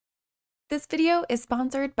This video is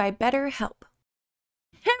sponsored by BetterHelp.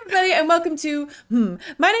 Hey everybody, and welcome to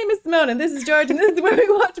My name is Simone, and this is George, and this is where we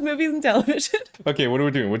watch movies and television. Okay, what are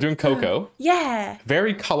we doing? We're doing Coco. Yeah.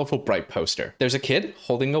 Very colorful, bright poster. There's a kid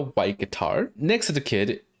holding a white guitar. Next to the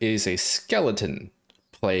kid is a skeleton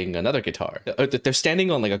playing another guitar. They're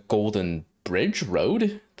standing on like a golden bridge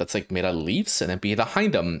road that's like made out of leaves, and then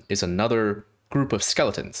behind them is another group of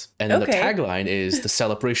skeletons. And then the tagline is the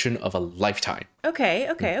celebration of a lifetime. Okay.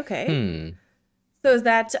 So is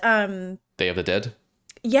that Day of the Dead?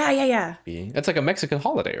 Yeah. It's like a Mexican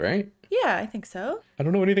holiday, right? Yeah, I think so. I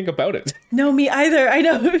don't know anything about it. No, me either. I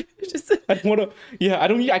know. I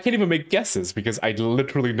can't even make guesses because I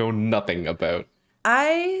literally know nothing about.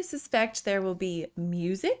 I suspect there will be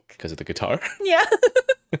music. Because of the guitar? Yeah.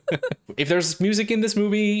 If there's music in this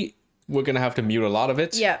movie, we're going to have to mute a lot of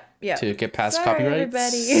it. Yeah. To get past Sorry, copyright.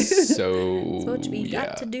 everybody. So, that's what we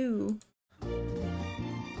got to do.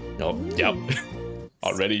 Oh, yep.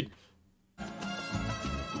 Already.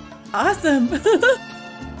 Awesome.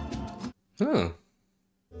 Huh.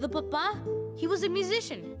 The papa, he was a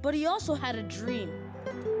musician, but he also had a dream.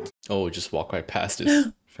 Oh, just walk right past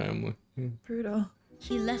his family. Brutal.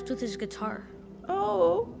 He left with his guitar.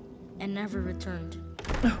 Oh. And never returned.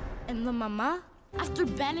 And the mama, after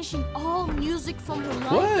banishing all music from her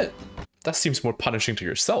life... What? That seems more punishing to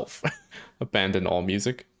yourself. Abandon all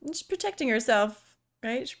music. Just protecting herself,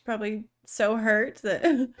 right? She's probably so hurt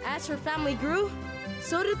that... As her family grew,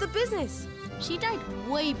 so did the business. She died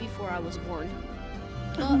way before I was born.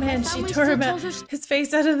 Oh man, she tore his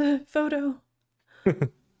face out of the photo.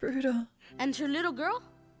 Brutal. And her little girl?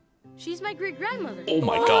 She's my great-grandmother. Oh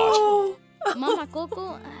my gosh. Mama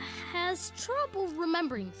Coco has trouble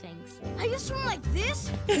remembering things. I used to run like this,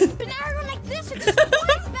 but now I run like this. It's just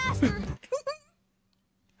way faster.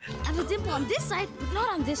 I have a dimple on this side, but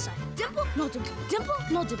not on this side. Dimple, no dimple. Dimple,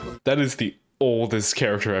 no dimple. That is the oldest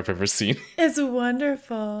character I've ever seen. It's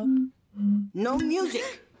wonderful. No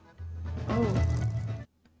music. Oh.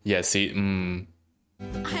 Yeah, see, I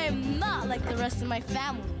am not like the rest of my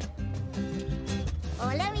family.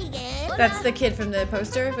 Hola, Miguel. That's the kid from the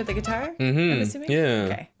poster with the guitar? I'm assuming? Yeah.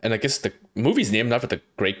 Okay. And I guess the movie's named after the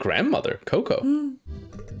great-grandmother, Coco.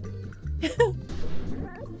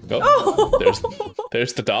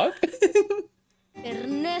 There's the dog.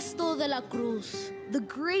 Ernesto de la Cruz, the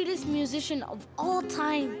greatest musician of all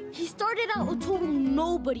time. He started out a total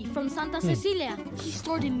nobody from Santa Cecilia. He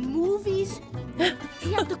starred in movies.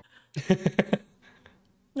 He had the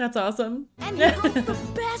That's awesome. and he wrote the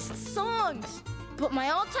best songs. But my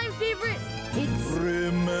all-time favorite, it's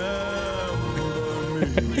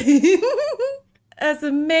That's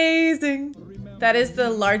amazing. That is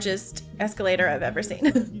the largest escalator I've ever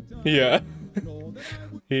seen. Yeah.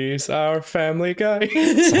 He's our family guy.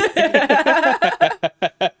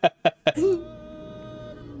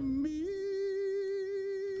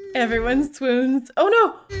 Everyone swoons. Oh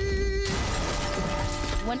no!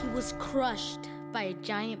 when he was crushed by a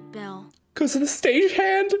giant bell. Because of the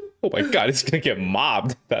stagehand? Oh my god, he's gonna get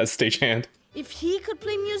mobbed, that stagehand. If he could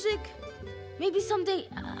play music, maybe someday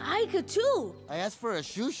I could too. I asked for a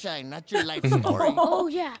shoe shine, not your life story. Oh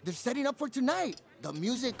yeah. They're setting up for tonight. The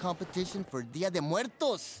music competition for Dia de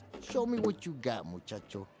Muertos. Show me what you got,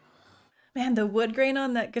 muchacho. Man, the wood grain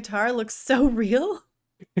on that guitar looks so real.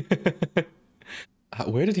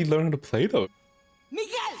 Where did he learn how to play though?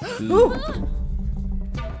 Miguel!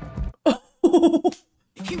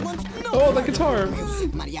 He wants Oh, the guitar!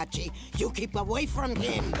 music, mariachi. You keep away from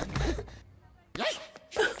him.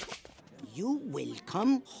 You will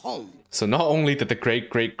come home. So not only did the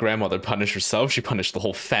great-great-grandmother punish herself, she punished the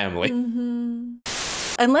whole family.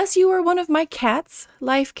 Unless you are one of my cats,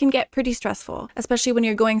 life can get pretty stressful, especially when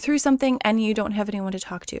you're going through something and you don't have anyone to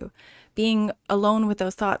talk to. Being alone with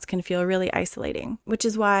those thoughts can feel really isolating, which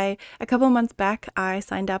is why a couple months back I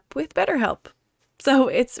signed up with BetterHelp. So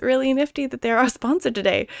it's really nifty that they're our sponsor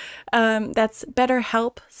today. That's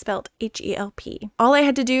BetterHelp, spelled H-E-L-P. All I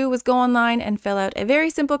had to do was go online and fill out a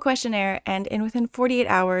very simple questionnaire, and within 48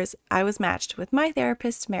 hours, I was matched with my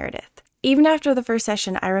therapist, Meredith. Even after the first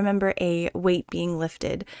session, I remember a weight being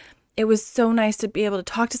lifted. It was so nice to be able to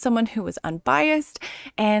talk to someone who was unbiased,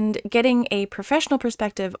 and getting a professional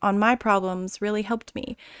perspective on my problems really helped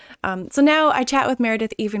me. So now I chat with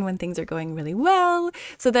Meredith even when things are going really well,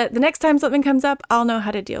 so that the next time something comes up, I'll know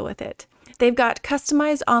how to deal with it. They've got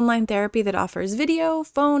customized online therapy that offers video,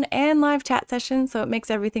 phone, and live chat sessions, so it makes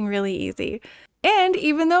everything really easy. And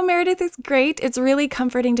even though Meredith is great, it's really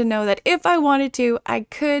comforting to know that if I wanted to, I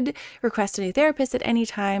could request a new therapist at any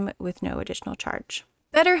time with no additional charge.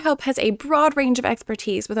 BetterHelp has a broad range of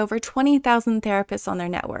expertise with over 20,000 therapists on their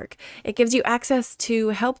network. It gives you access to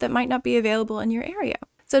help that might not be available in your area.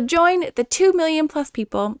 So join the 2 million plus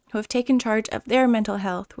people who have taken charge of their mental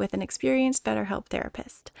health with an experienced BetterHelp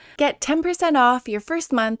therapist. Get 10% off your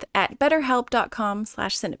first month at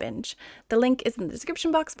betterhelp.com/Cinebinge. The link is in the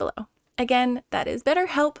description box below. Again, that is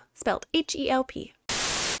BetterHelp, spelled H-E-L-P.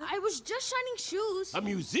 I was just shining shoes. A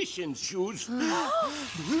musician's shoes.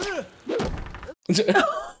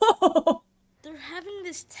 They're having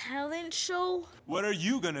this talent show. What are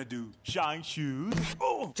you gonna do? Shine shoes?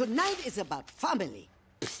 Oh. Tonight is about family.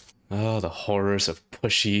 Oh, the horrors of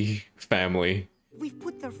pushy family. We've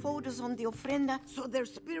put their photos on the ofrenda so their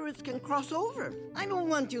spirits can cross over. I don't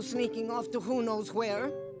want you sneaking off to who knows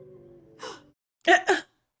where.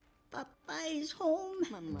 Papa is home.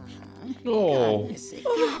 Mama. Oh. Cálmese.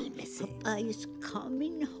 Papa is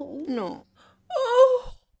coming home. No.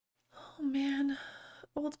 Oh man,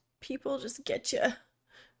 old people just get you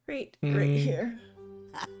right here.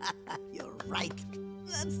 You're right.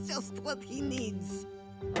 That's just what he needs.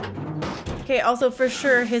 Okay, also for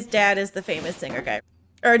sure his dad is the famous singer guy.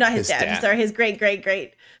 Or not his dad, I'm sorry, his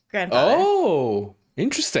great-great-great-grandfather. Oh,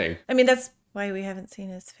 interesting. I mean, that's why we haven't seen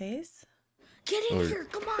his face. Get in here,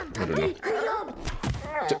 come on, Daddy, hurry up.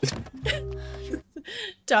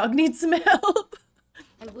 Dog needs some help.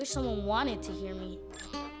 I wish someone wanted to hear me.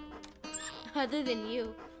 Other than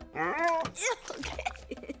you.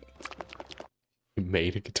 Okay. He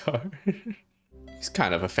made a guitar. He's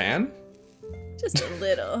kind of a fan. Just a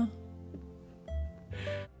little.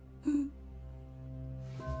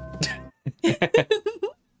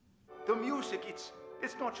 The music, it's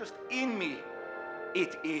not just in me,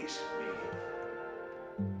 it is me.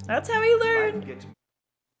 That's how he learned.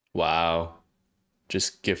 Wow.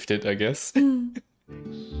 Just gifted, I guess. You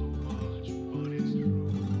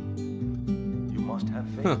must have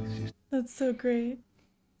faith. That's so great.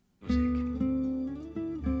 Music.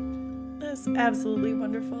 That's absolutely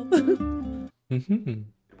wonderful.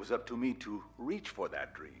 It was up to me to reach for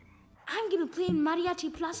that dream. I'm gonna play in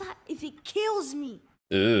Mariachi Plaza if it kills me.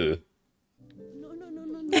 Ugh.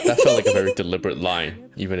 That felt like a very deliberate line,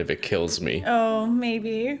 even if it kills me. Oh,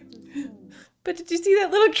 maybe. But did you see that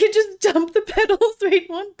little kid just dump the pedals right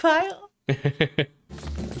in one pile?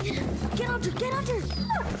 Get under, get under.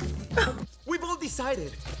 We've all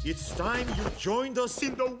decided. It's time you joined us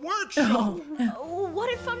in the workshop. Oh, what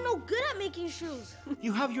if I'm no good at making shoes?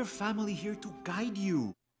 You have your family here to guide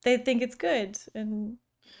you. They think it's good, and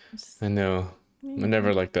I know. I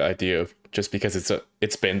never liked the idea of just because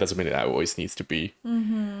it's been doesn't mean it always needs to be.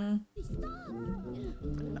 Mm-hmm.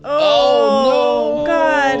 Oh, no!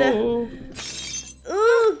 God!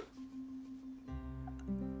 Ooh.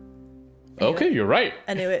 Okay, you're right.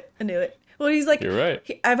 I knew it. I knew it. Well, he's like, You're right.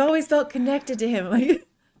 I've always felt connected to him. Like,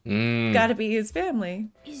 gotta be his family.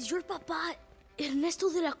 Is your papa Ernesto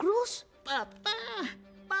de la Cruz? Papa,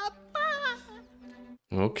 Papa.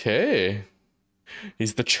 Okay.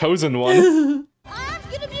 He's the chosen one. I'm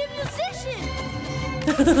gonna be a musician.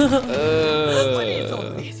 What is all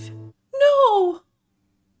this? No!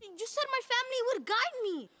 You said my family would guide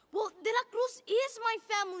me. Well, De La Cruz is my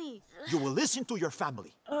family. You will listen to your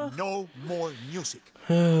family. No more music.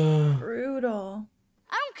 Brutal.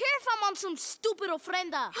 I don't care if I'm on some stupid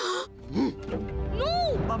ofrenda.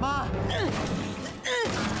 No! Mama!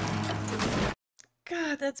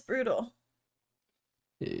 God, that's brutal.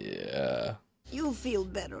 Yeah. You feel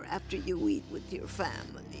better after you eat with your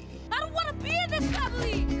family. I don't want to be in this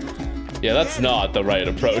family. Yeah, that's not the right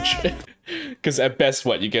approach. Because at best,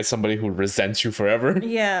 what, you get somebody who resents you forever?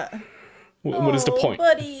 Yeah. What is the point?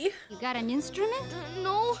 Buddy. You got an instrument?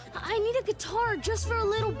 No, I need a guitar just for a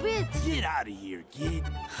little bit. Get out of here, kid.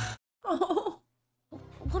 Oh.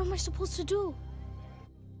 What am I supposed to do?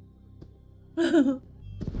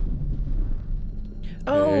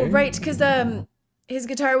 Oh, right, because his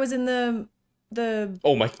guitar was in the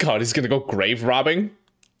Oh my god, he's gonna go grave robbing?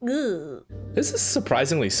 Ugh. This is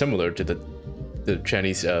surprisingly similar to the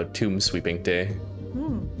Chinese tomb sweeping day.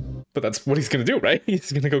 But that's what he's gonna do, right?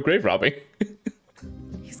 He's gonna go grave robbing.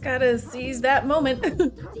 He's gotta seize that moment.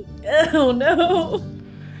 Oh no.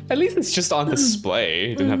 At least it's just on display.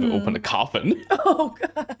 He didn't have to open a coffin. Oh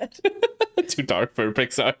god. Too dark for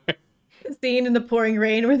Pixar. The scene in the pouring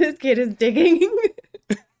rain where this kid is digging.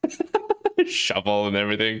 Shovel and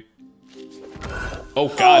everything. Oh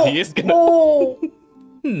god, he is gonna. Oh.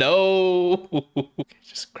 No.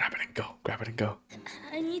 Just grab it and go. Grab it and go.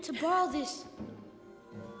 I need to borrow this.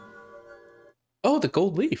 Oh, the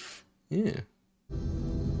gold leaf. Yeah.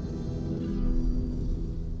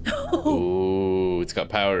 Ooh, it's got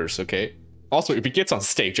powers. Okay. Also, if he gets on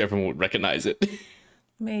stage, everyone would recognize it.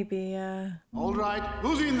 Maybe, All right,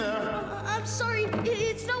 who's in there? I'm sorry,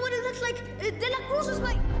 it's not what it looks like. De La Cruz is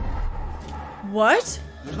my... What?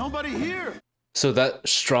 There's nobody here. So that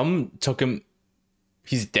Strum took him.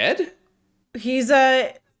 He's dead? He's,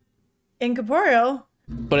 incorporeal.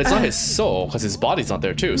 But it's not his soul, because his body's not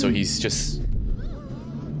there too, so he's just.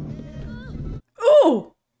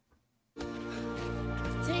 Ooh!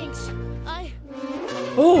 Thanks,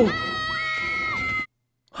 Oh!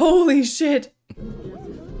 Holy shit!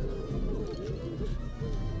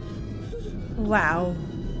 Wow.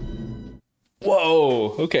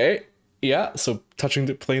 Whoa, okay. Yeah, so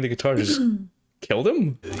playing the guitar just killed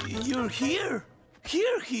him? You're here.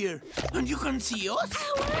 Here. And you can see us?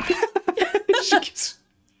 She keeps-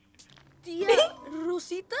 Tia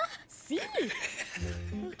Rosita? Sí.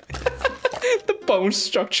 the bone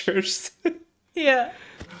structures. Yeah.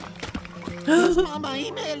 Mama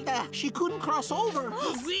Imelda. She couldn't cross over.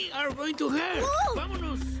 We are going to her.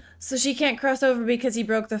 Vámonos. So she can't cross over because he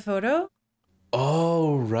broke the photo?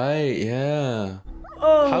 Oh, right, yeah.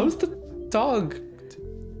 Oh. How's the dog?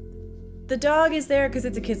 The dog is there because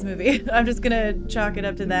it's a kid's movie. I'm just gonna chalk it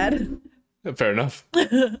up to that. Fair enough.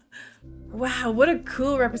 Wow, what a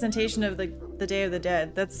cool representation of the Day of the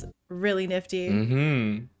Dead. That's really nifty.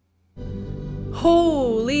 Mm-hmm.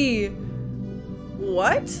 Holy...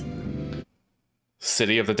 What?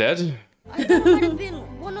 City of the Dead? I thought it might have been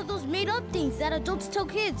one of those made-up things that adults tell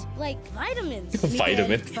kids, like vitamins.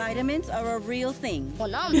 Vitamin. Vitamins are a real thing. Well,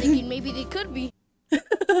 now I'm thinking maybe they could be.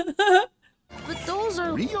 But those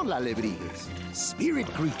are... Rio Alebrijes, spirit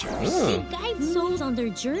creatures. They guide souls on their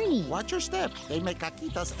journey. Watch your step. They make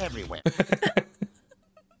caquitas everywhere.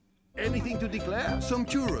 Anything to declare? Some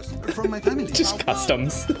churros from my family. Just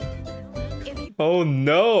customs. Oh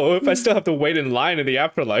no, if I still have to wait in line in the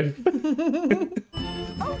afterlife.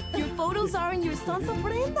 Oh, your photos are in your son's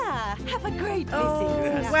ofrenda. Have a great visit.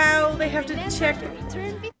 Oh, wow, they have to check.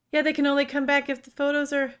 Yeah, they can only come back if the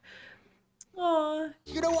photos are... Aw.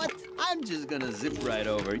 You know what? I'm just gonna zip right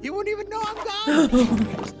over. You won't even know I'm gone.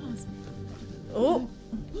 Oh.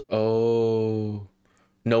 Oh.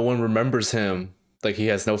 No one remembers him. Like he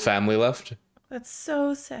has no family left. That's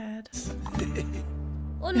so sad.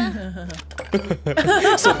 Hola.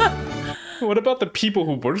 So, what about the people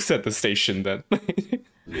who works at the station then?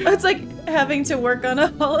 It's like having to work on a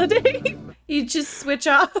holiday. You just switch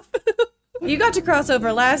off. You got to cross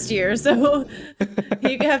over last year, so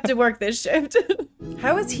you have to work this shift.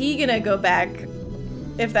 How is he gonna go back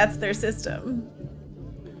if that's their system?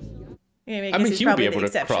 I mean, he'll be able to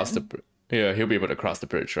cross the... Yeah, he'll be able to cross the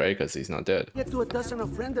bridge, right? Because he's not dead. Get to a dozen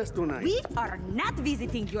ofrendas tonight. We are not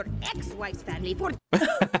visiting your ex-wife's family for...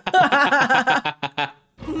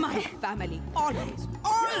 My family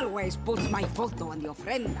always puts my photo on the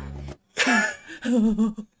ofrenda.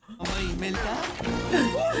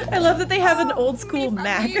 I love that they have an old school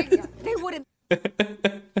Mac. They wouldn't...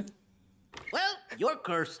 Well, you're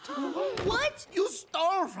cursed. What? You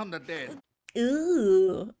stole from the dead.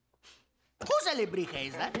 Ooh. Whose alebrije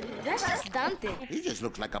is that? That's just Dante. He just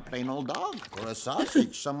looks like a plain old dog or a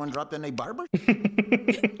sausage someone dropped in a barber.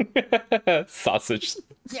 Sausage.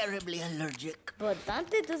 Terribly allergic. But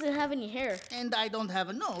Dante doesn't have any hair. And I don't have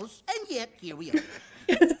a nose, and yet here we are.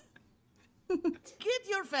 Get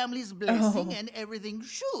your family's blessing and everything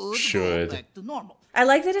should go back to normal. I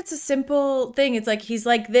like that it's a simple thing. It's like he's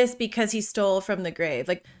like this because he stole from the grave.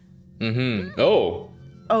 Like, Oh.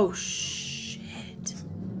 oh shit.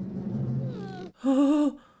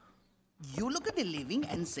 You look at the living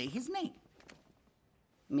and say his name.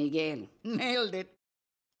 Miguel, Nailed it.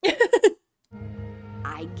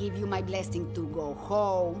 I give you my blessing to go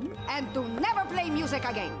home and to never play music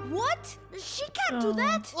again. What? She can't do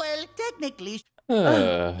that. Well, technically,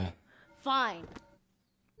 Fine.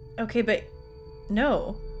 Okay, but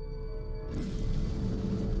no.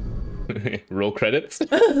 Roll credits.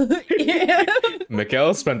 Yeah.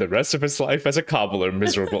 Miguel spent the rest of his life as a cobbler,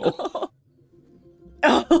 miserable.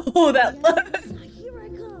 Oh, that look. Here I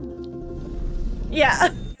come. Yeah.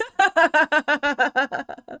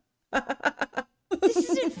 This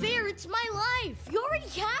isn't fair. It's my life. You already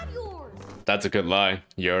had yours. That's a good lie.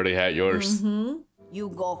 You already had yours. You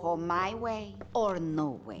go home my way or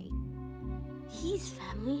no way. He's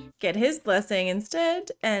family. Get his blessing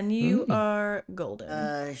instead, and you are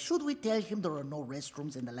golden. should we tell him there are no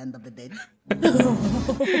restrooms in the land of the dead?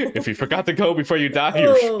 If you forgot to go before you die,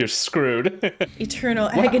 you're screwed. Eternal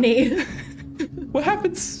agony. What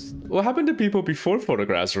happened to people before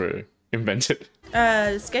photographs were invented?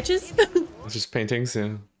 Sketches? It's just paintings,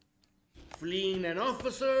 yeah. Fleeing an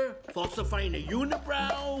officer, falsifying a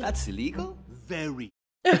unibrow. That's illegal? Very.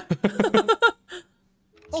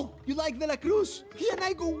 Oh, you like De La Cruz? He and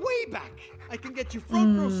I go way back. I can get you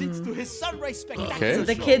front row seats to his sunrise spectacular. Okay. So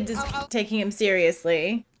the kid is taking him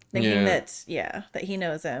seriously, thinking Yeah. that he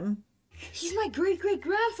knows him. He's my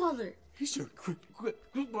great-great-grandfather. He's your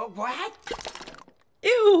what?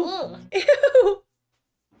 Ew. Ew.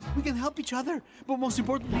 We can help each other, but most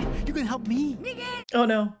importantly, you can help me. Oh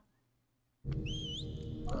no.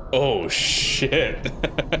 Oh shit.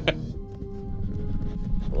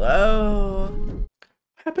 Whoa.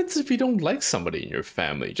 What happens if you don't like somebody in your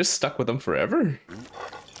family? Just stuck with them forever?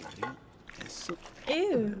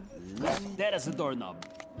 Ew. That is a doorknob.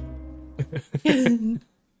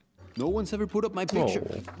 No one's ever put up my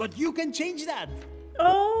picture, but you can change that.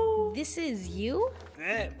 Oh. This is you?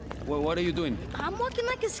 Well, what are you doing? I'm walking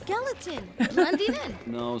like a skeleton. Blending in.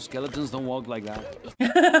 No, skeletons don't walk like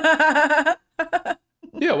that.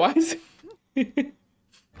 Yeah, why is it?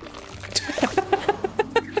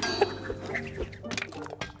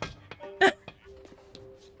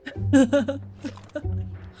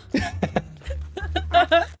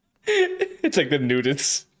 It's like the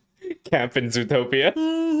nudist camp in Zootopia.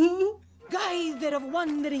 Guided of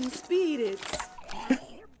wandering spirits.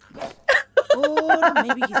 Or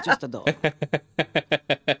maybe he's just a dog.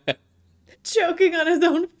 Choking on his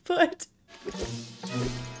own foot.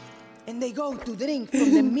 And they go to drink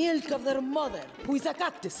from the milk of their mother, who is a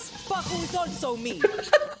cactus, but who is also me.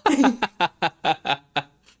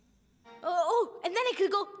 Oh, and then it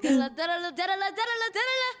could go. You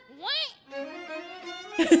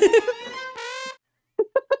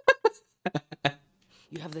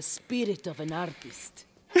have the spirit of an artist.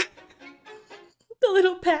 The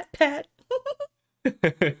little pat.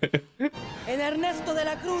 And Ernesto de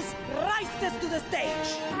la Cruz rises to the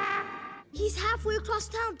stage. He's halfway across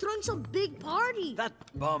town throwing some big party. That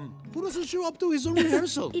bum. Who doesn't show up to his own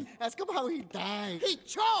rehearsal? Ask him how he died. He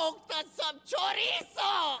choked on some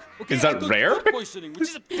chorizo. Okay, Is that I got rare? food poisoning, which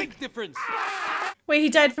is a big difference. Wait, he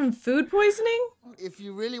died from food poisoning? If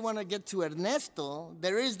you really want to get to Ernesto,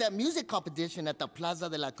 there is that music competition at the Plaza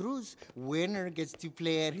de la Cruz. Winner gets to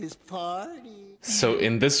play at his party. So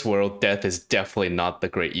in this world, death is definitely not the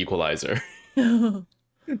great equalizer.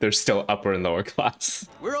 They're still upper and lower class.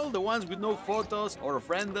 We're all the ones with no photos or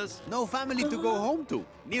ofrendas, no family to go home to.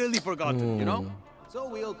 Nearly forgotten, you know? So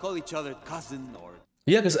we all call each other cousin or...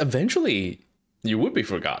 Yeah, because eventually you would be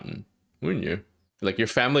forgotten, wouldn't you? Like your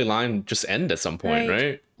family line just end at some point,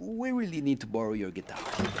 right? We really need to borrow your guitar.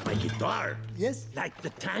 My guitar? Yes? Like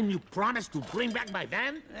the time you promised to bring back my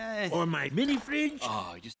van? Or my mini fridge?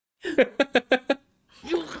 Oh, just...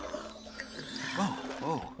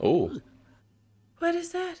 Oh. What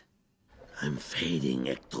is that? I'm fading,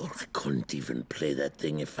 Hector. I couldn't even play that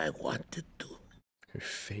thing if I wanted to. You're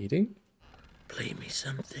fading? Play me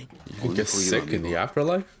something. You could get sick in the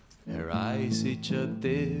afterlife? Her eyes each a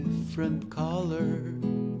different color.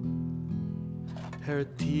 Her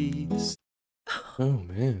teeth. Oh,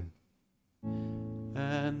 man.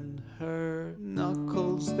 And her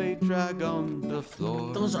knuckles, they drag on the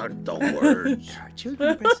floor. Those aren't the words. There are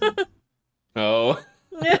children present. Oh.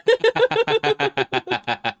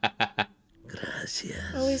 Gracias.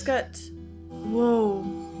 Oh, he's got... Whoa.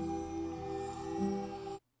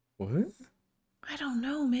 What? I don't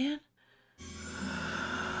know, man.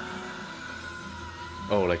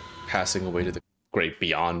 Oh, like passing away to the great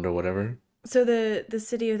beyond or whatever? So the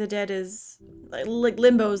city of the dead is... Like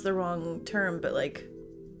limbo is the wrong term, but like...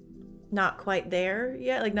 Not quite there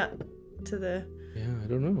yet? Like not to the... Yeah, I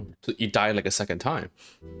don't know. So you die like a second time.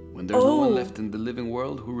 When there's no one left in the living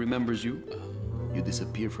world who remembers you, you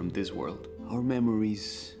disappear from this world. Our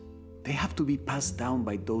memories, they have to be passed down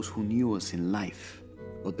by those who knew us in life.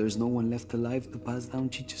 But there's no one left alive to pass down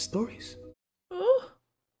Chicha's stories. Oh.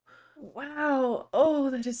 Wow. Oh,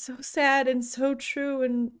 that is so sad and so true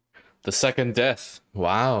and... The second death.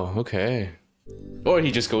 Wow, okay. Or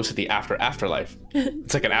he just goes to the afterlife.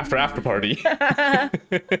 It's like an after party.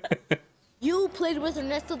 You played with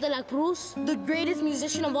Ernesto de la Cruz, the greatest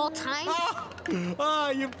musician of all time?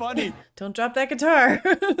 You're funny. Don't drop that guitar.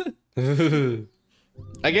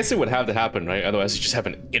 I guess it would have to happen, right? Otherwise you just have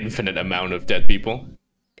an infinite amount of dead people.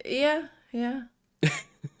 Yeah. The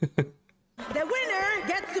winner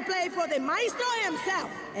gets to play for the maestro himself,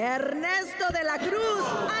 Ernesto de la Cruz,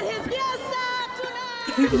 at his fiesta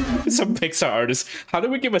tonight. Some Pixar artist. How do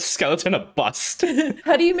we give a skeleton a bust?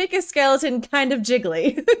 How do you make a skeleton kind of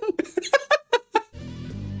jiggly?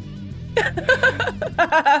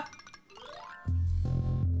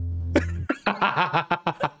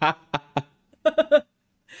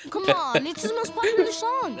 Come on, it's his most popular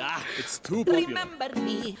song. It's too popular. Remember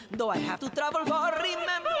me, though I have to travel far,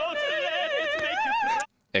 remember.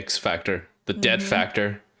 X Factor. The dead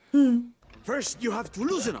factor. First, you have to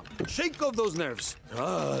loosen up. Shake off those nerves.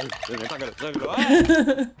 Come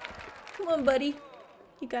on, buddy.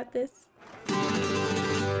 You got this.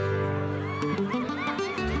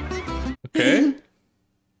 Okay.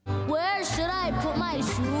 Where should I put my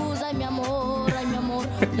shoes? Ay, mi amor, ay, mi amor.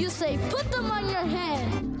 You say, put them on your head.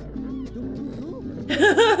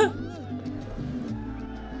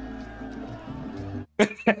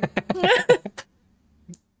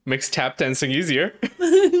 Makes tap dancing easier.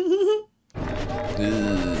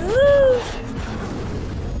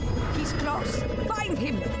 He's close. Find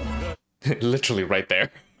him. Literally right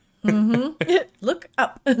there. Look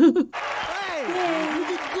up. Hey, you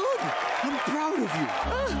did good. I'm proud of you.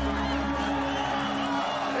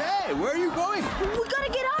 Hey, where are you going? We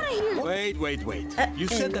gotta get out of here. Wait. You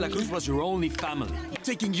said De La Cruz was your only family. I'm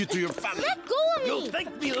taking you to your family. Let go of me. You'll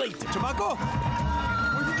thank me later. Chamaco,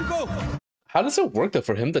 where did you go? How does it work though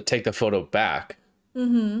for him to take the photo back?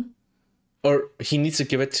 Or he needs to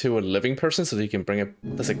give it to a living person so that he can bring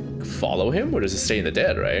it. Does it follow him, or does it stay in the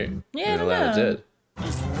dead? Right? Yeah, in the land of the dead.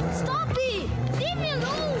 Stop it. Leave me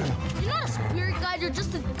alone. You're not a spirit guide. You're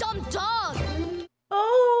just a dumb dog.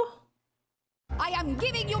 Oh. I am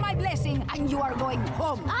giving you my blessing, and you are going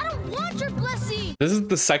home. I don't want your blessing. This is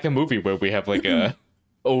the second movie where we have like a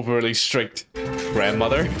overly strict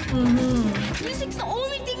grandmother. Music's the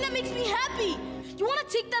only thing that makes me happy. You want to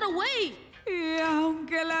take that away? Y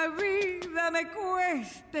aunque la vida me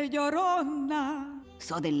cueste llorona.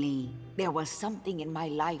 Suddenly, there was something in my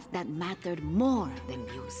life that mattered more than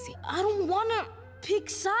music. I don't want to pick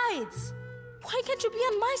sides. Why can't you be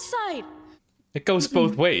on my side? It goes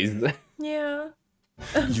both ways. Yeah.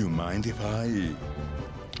 You mind if I...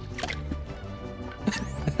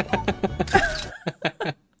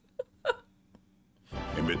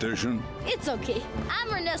 Invitation? It's okay. I'm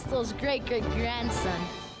Ernesto's great-great-grandson.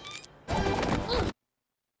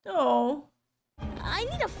 Oh. I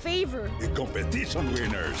need a favor. The competition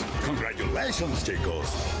winners. Congratulations, chicos.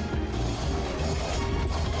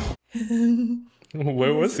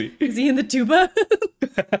 Where was he? Is he in the tuba?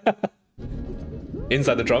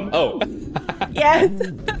 Inside the drum? Oh. Yes.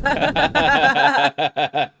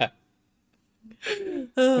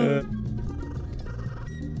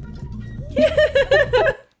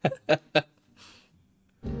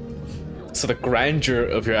 So the grandeur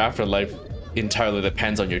of your afterlife entirely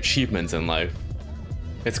depends on your achievements in life.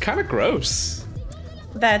 It's kind of gross.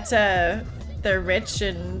 That they're rich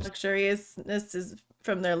and luxuriousness is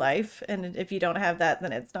from their life, and if you don't have that,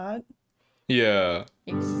 then it's not. Yeah.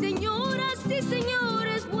 Señoras y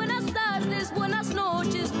señores, buenas tardes, buenas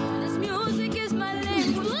noches. This music is my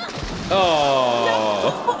language.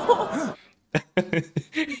 Oh.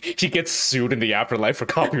 He gets sued in the afterlife for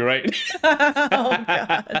copyright. Oh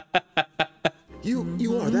god.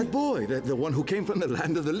 You are that boy, the one who came from the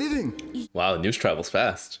land of the living. Wow, news travels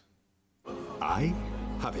fast. I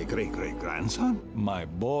have a great-great-grandson? My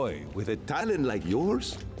boy, with a talent like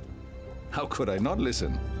yours? How could I not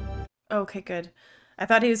listen? Okay, good. I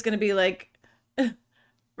thought he was gonna be like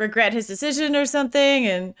regret his decision or something,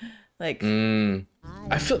 and like.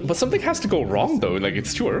 I feel, but something has to go wrong though. Like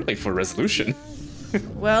it's too early for resolution.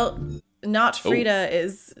 Well, not Frida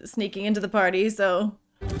is sneaking into the party, so.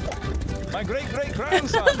 My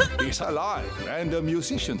great-great-grandson is alive and a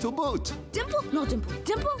musician to boot. Dimple, no dimple.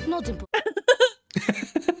 Dimple, no dimple.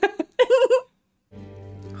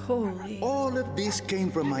 Holy. All of this came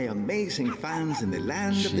from my amazing fans in the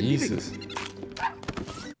land of the living.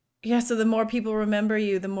 Yeah, so the more people remember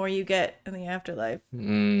you, the more you get in the afterlife.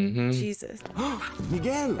 Jesus.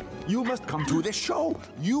 Miguel, you must come to the show.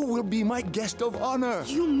 You will be my guest of honor.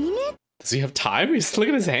 You mean it? Does he have time? He's look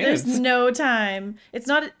at his hands. There's no time. It's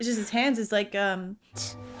not just his hands. It's like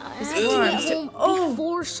his arms.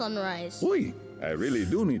 Before sunrise. Oi, I really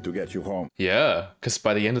do need to get you home. Yeah, because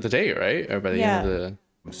by the end of the day, right? Or by the end of the...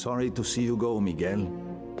 I'm sorry to see you go, Miguel.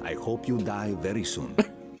 I hope you die very soon.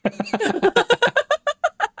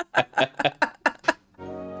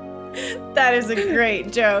 That is a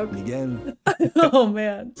great joke. Miguel. Oh,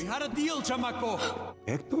 man. We had a deal, chamaco.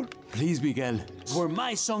 Hector? Please, Miguel. Were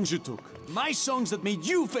my songs you took. My songs that made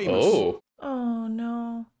you famous. Oh. Oh,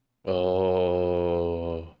 no.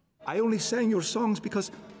 Oh. I only sang your songs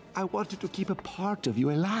because I wanted to keep a part of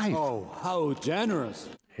you alive. Oh, how generous.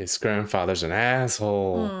 His grandfather's an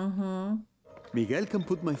asshole. Miguel can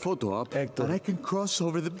put my photo up, Hector. And I can cross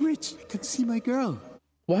over the bridge. I can see my girl.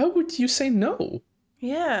 Why would you say no?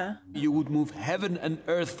 Yeah. You would move heaven and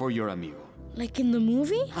earth for your amigo. Like in the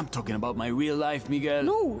movie? I'm talking about my real life, Miguel.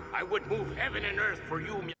 No. I would move heaven and earth for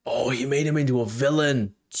you, Oh, he made him into a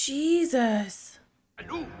villain. Jesus.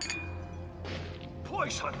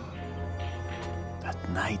 Poison. At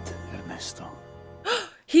night, Ernesto.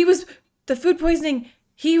 He was the food poisoning.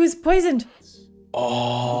 He was poisoned.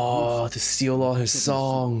 Oh, to steal all his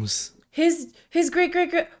songs. His great.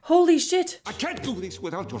 Holy shit. I can't do this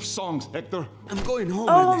without your songs, Hector. I'm going home,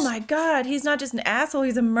 Oh Ernesto. my god, he's not just an asshole,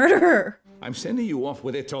 he's a murderer. I'm sending you off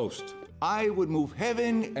with a toast. I would move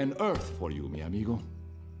heaven and earth for you, mi amigo.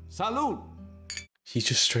 Salud. He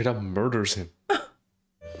just straight up murders him.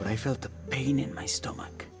 But I felt a pain in my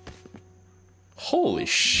stomach. Holy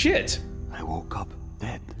shit. I woke up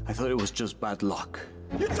dead. I thought it was just bad luck.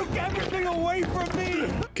 You took everything away from me.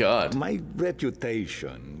 God. My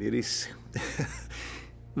reputation, it is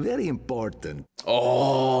very important.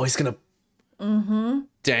 Oh, he's gonna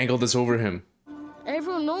dangle this over him.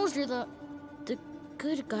 Everyone knows you're the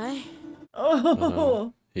good guy.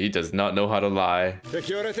 Oh. He does not know how to lie.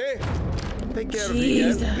 Security, take care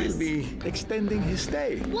Jesus. of Miguel. We'll be extending his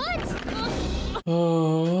stay. What?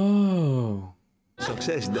 Oh.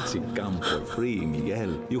 Success doesn't come for free,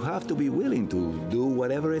 Miguel. You have to be willing to do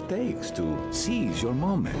whatever it takes to seize your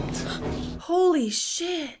moment. Holy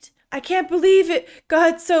shit. I can't believe it.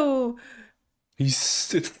 God, so... It's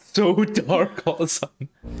so dark all of a sudden.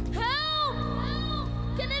 Help!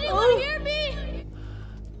 Can anyone hear me?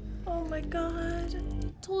 Oh my god.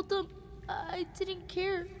 Told them I didn't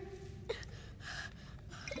care.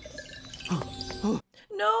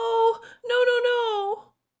 No.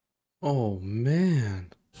 Oh, man.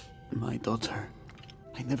 My daughter.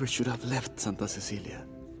 I never should have left Santa Cecilia.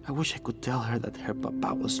 I wish I could tell her that her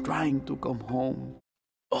papa was trying to come home.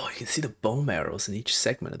 Oh, you can see the bone marrows in each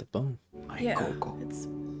segment of the bone. My Yeah, Coco.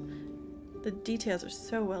 the details are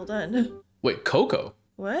so well done. Wait, Coco?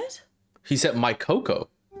 What? He said my Coco.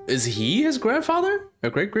 Is he his grandfather? Or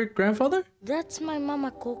great-great-grandfather? That's my mama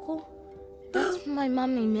Coco. That's my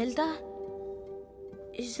mama Imelda.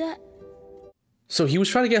 Is that... So he was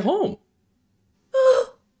trying to get home.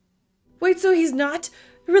 Wait, so he's not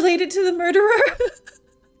related to the murderer?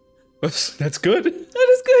 That's good. That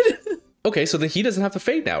is good. Okay, so then he doesn't have to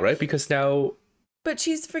fade now, right? Because now... But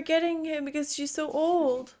she's forgetting him because she's so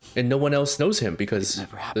old. And no one else knows him because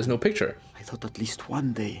Never happened. there's no picture. I thought at least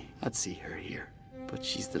one day I'd see her here. But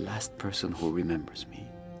she's the last person who remembers me.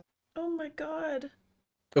 Oh my god.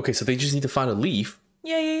 Okay, so they just need to find a leaf,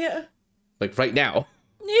 Yeah. like right now.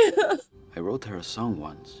 Yeah. I wrote her a song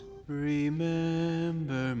once.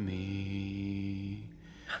 Remember me,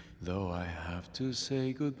 though I have to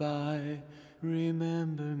say goodbye.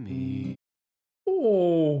 Remember me.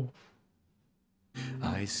 Oh.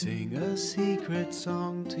 I sing a secret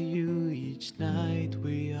song to you each night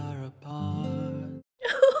we are apart.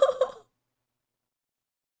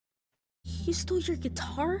 He stole your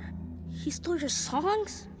guitar? He stole your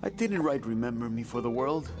songs? I didn't write Remember Me for the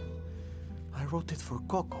world. I wrote it for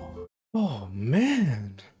Coco. Oh,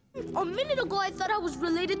 man. A minute ago, I thought I was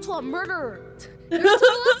related to a murderer. You're a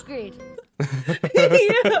total upgrade.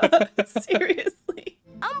 Yeah, seriously.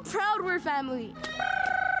 I'm proud we're family.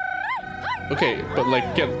 Okay, but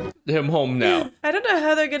like, get him home now. I don't know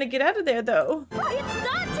how they're gonna get out of there, though. It's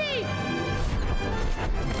Dante!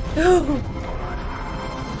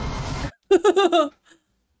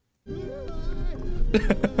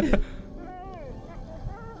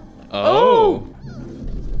 Oh.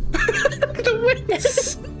 The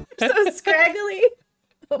wings. So scraggly.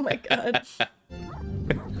 Oh my god.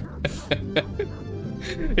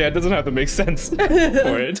 Yeah, it doesn't have to make sense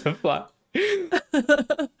for it to fly.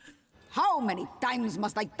 How many times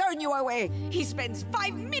must I turn you away? He spends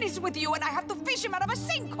 5 minutes with you and I have to fish him out of a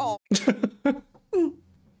sinkhole.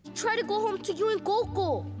 Try to go home to you and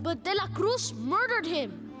Coco, but De La Cruz murdered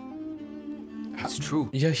him. It's true.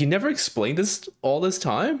 Yeah, he never explained this all this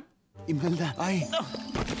time. Imelda,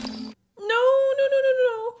 No.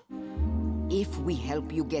 If we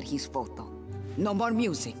help you get his photo, no more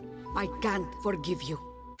music. I can't forgive you.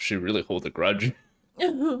 She really holds a grudge.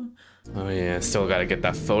 Oh yeah, still gotta get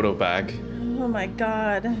that photo back. Oh my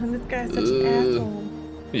god. This guy's such an asshole.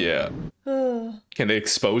 Yeah. Ugh. Can they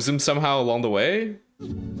expose him somehow along the way?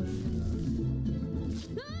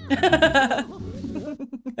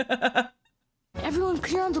 Everyone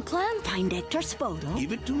clear on the plan? Find Hector's photo.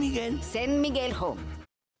 Give it to Miguel. Send Miguel home.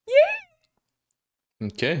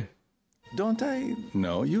 Okay. Don't I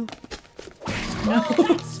know you?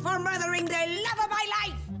 Thanks for murdering the love of my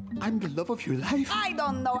life. I'm the love of your life. I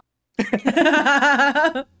don't know.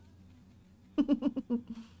 The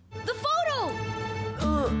photo!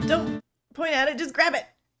 Don't point at it, just grab it.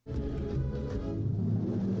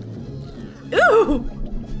 Ooh!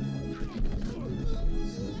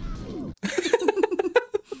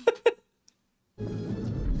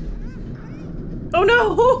 Oh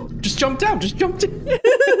no! Just jump down, just jump down.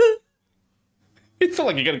 not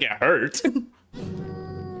like you're gonna get hurt.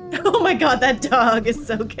 Oh my god, that dog is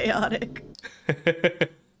so chaotic.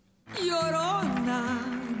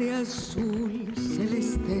 Llorona de azul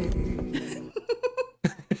celeste.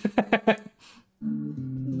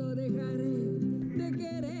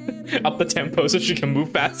 Up the tempo so she can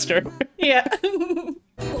move faster. Yeah.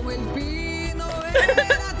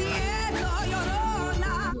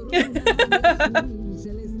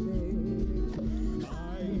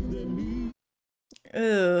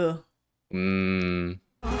 Ooh.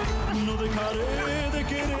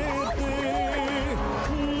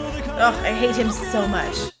 Oh, I hate him so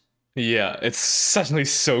much. Yeah, it's suddenly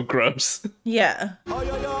so gross. Yeah.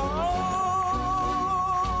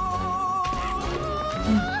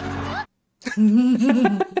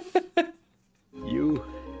 You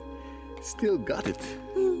still got it.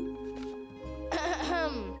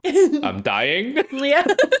 I'm dying. Yeah.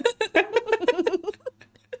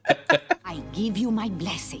 I give you my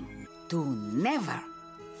blessing to never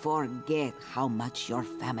forget how much your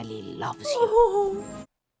family loves you.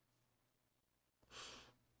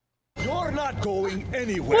 You're not going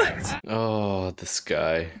anywhere. Oh, this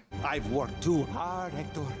guy. I've worked too hard,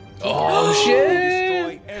 Hector. Oh, shit.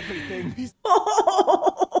 Destroy everything.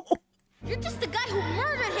 You're just the guy who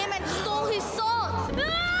murdered him and stole his salt.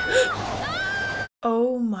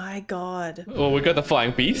 Oh my god. Oh, we got the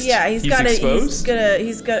flying beast. Yeah, he's got exposed.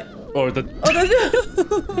 He's got. Or the.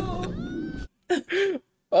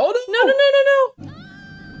 Oh, Oh no! No.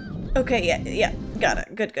 Okay, yeah. Got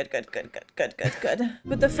it. Good.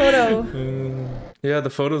 But the photo. Yeah, the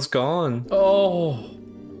photo's gone. Oh.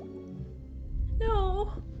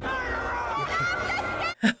 No.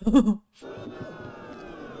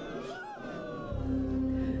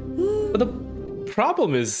 But the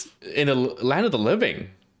problem is, in a land of the living,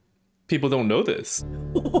 people don't know this.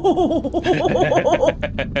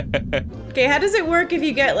 Okay, how does it work if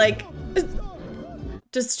you get, like,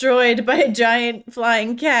 destroyed by a giant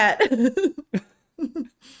flying cat?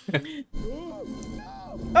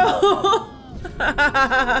 Oh.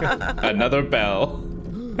 Another bell.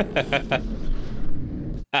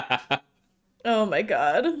 Oh my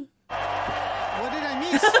god. What did I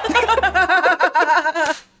miss?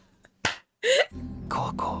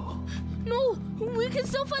 Coco. No, we can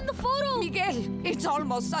still find the photo. Miguel, it's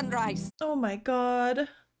almost sunrise. Oh my god.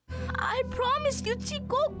 I promised you'd see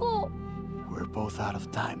Coco. We're both out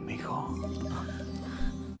of time, mijo.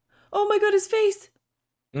 Oh my god, his face.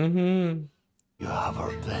 Mm-hmm. You have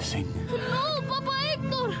our blessing. No, Papa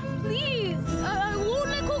Hector, please. I won't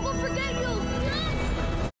let Coco forget you.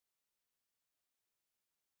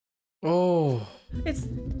 Oh. It's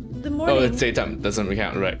the morning. Oh, it's daytime. Doesn't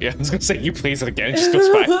count, right? Yeah, I was gonna say you plays it again. It just goes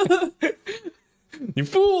back. You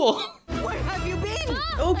fool! Where have you been?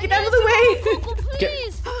 Oh, get out of the way! Coco,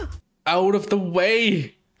 please. Out of the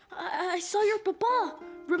way! I saw your papa.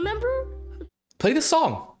 Remember? Play the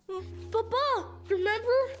song. Papa,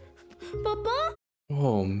 remember? Papa?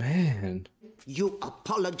 Oh man. You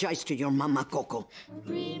apologize to your mama, Coco.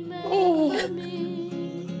 Remember me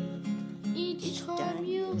each time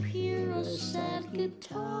you hear a sad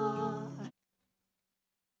guitar.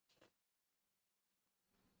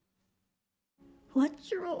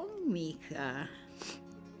 What's wrong, Mika?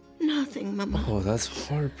 Nothing, Mama. Oh, that's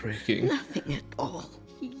heartbreaking. Nothing at all.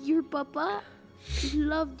 Your papa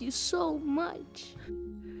loved you so much.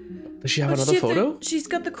 Does she have another photo? She's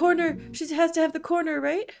got the corner. She has to have the corner,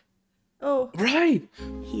 right? Oh. Right.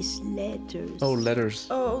 His letters. Oh, letters.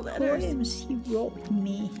 Oh, letters. Poems he wrote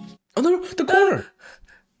me. Oh no, the corner.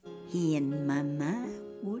 He and Mama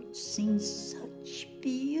would sing such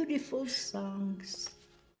beautiful songs.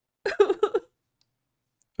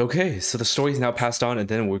 Okay, so the story's now passed on and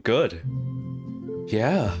then we're good.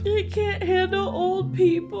 Yeah. I can't handle old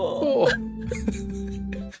people. Oh.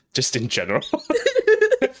 Just in general.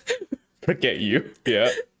 Forget you. Yeah.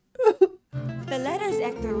 The letters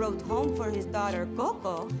Hector wrote home for his daughter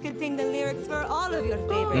Coco contain the lyrics for all of your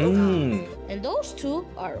favorite songs. And those two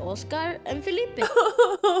are Oscar and Felipe.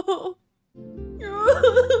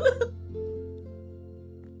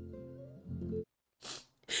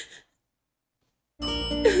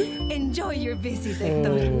 Enjoy your visit,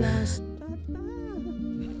 Hector.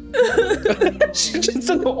 She's just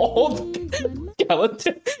an old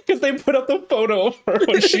skeleton because they put up the photo of her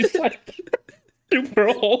when she's like super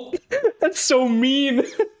old. That's so mean.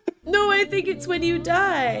 No, I think it's when you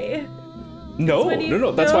die. No.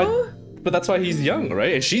 That's why. But that's why he's young,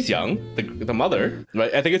 right? And she's young, the mother,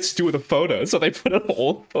 right? I think it's to do with the photo, so they put an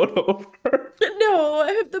old photo of her.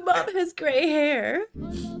 No, the mom has gray hair.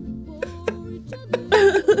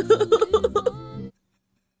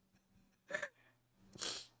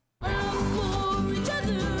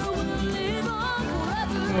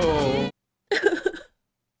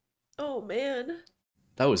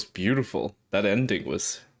 That was beautiful. That ending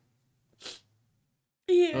was...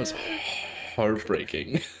 Yeah. That was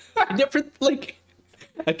heartbreaking. I never, like...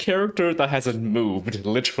 A character that hasn't moved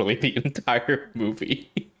literally the entire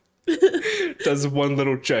movie does one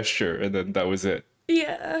little gesture and then that was it.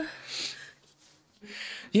 Yeah.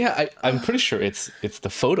 Yeah, I'm pretty sure it's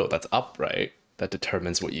the photo that's up, right? That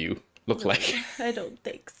determines what you look like. I don't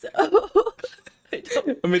think so.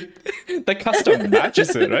 I mean, the custom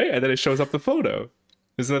matches it, right? And then it shows up the photo.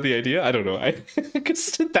 Isn't that the idea? I don't know. I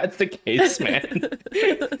guess that's the case, man.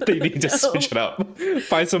 They need to switch it up.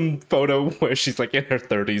 Find some photo where she's like in her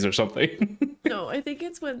 30s or something. No, I think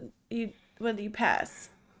it's when you pass.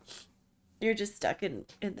 You're just stuck in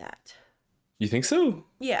that. You think so?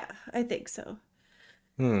 Yeah, I think so.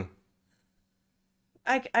 Hmm.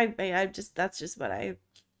 I just that's just what I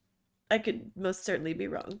could most certainly be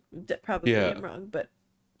wrong. Probably am wrong, but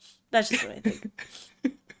that's just what I think.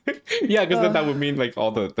 Yeah, because then that would mean like all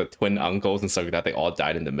the twin uncles and stuff like that, they all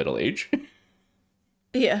died in the middle age.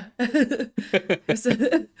 Yeah.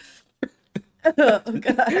 Oh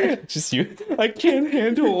god. Just you. I can't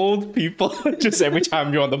handle old people. Just every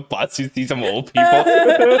time you're on the bus, you see some old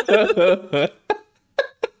people.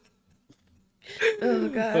 Oh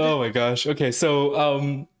god. Oh my gosh. Okay,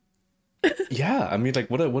 so yeah, I mean, like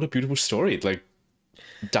what a beautiful story. Like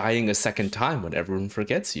dying a second time when everyone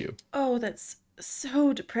forgets you. Oh, that's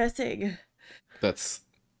so depressing. That's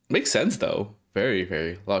makes sense though. Very,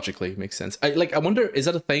 very logically makes sense. I wonder, is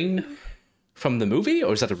that a thing from the movie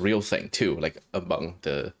or is that a real thing too? Like among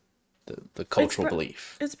the cultural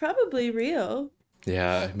belief. It's probably real.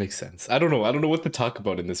 Yeah, it makes sense. I don't know what to talk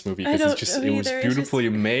about in this movie because it was beautifully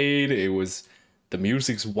made. It was the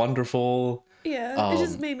music's wonderful. Yeah, it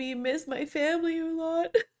just made me miss my family a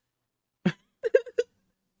lot.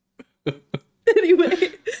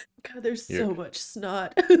 Anyway, God, there's so much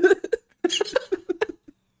snot.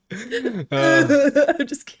 I'm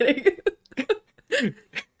just kidding.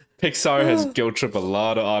 Pixar has guilt tripped a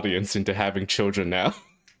lot of audience into having children now.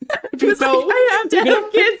 I have to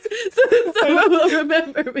have kids so that someone will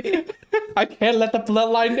remember me. I can't let the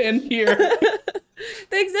bloodline end here.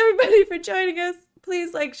 Thanks everybody for joining us.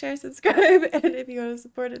 Please like, share, subscribe, and if you want to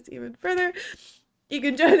support us even further, you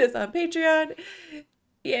can join us on Patreon.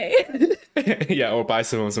 Yay. Yeah, or buy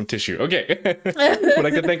some tissue. Okay. Would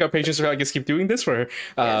like to thank our patrons for, I guess, keep doing this. For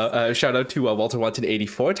shout out to Walter Wanton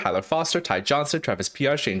 84, Tyler Foster, Ty Johnson, Travis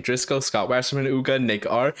PR, Shane Driscoll, Scott Wasserman, Uga, Nick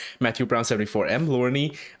R, Matthew Brown 74M,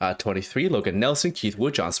 Lorne 23, Logan Nelson, Keith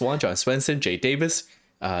Wood, John Swan, John Swenson, Jay Davis,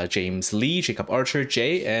 James Lee, Jacob Archer,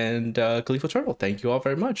 Jay, and Khalifa Turtle. Thank you all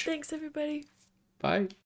very much. Thanks everybody. Bye.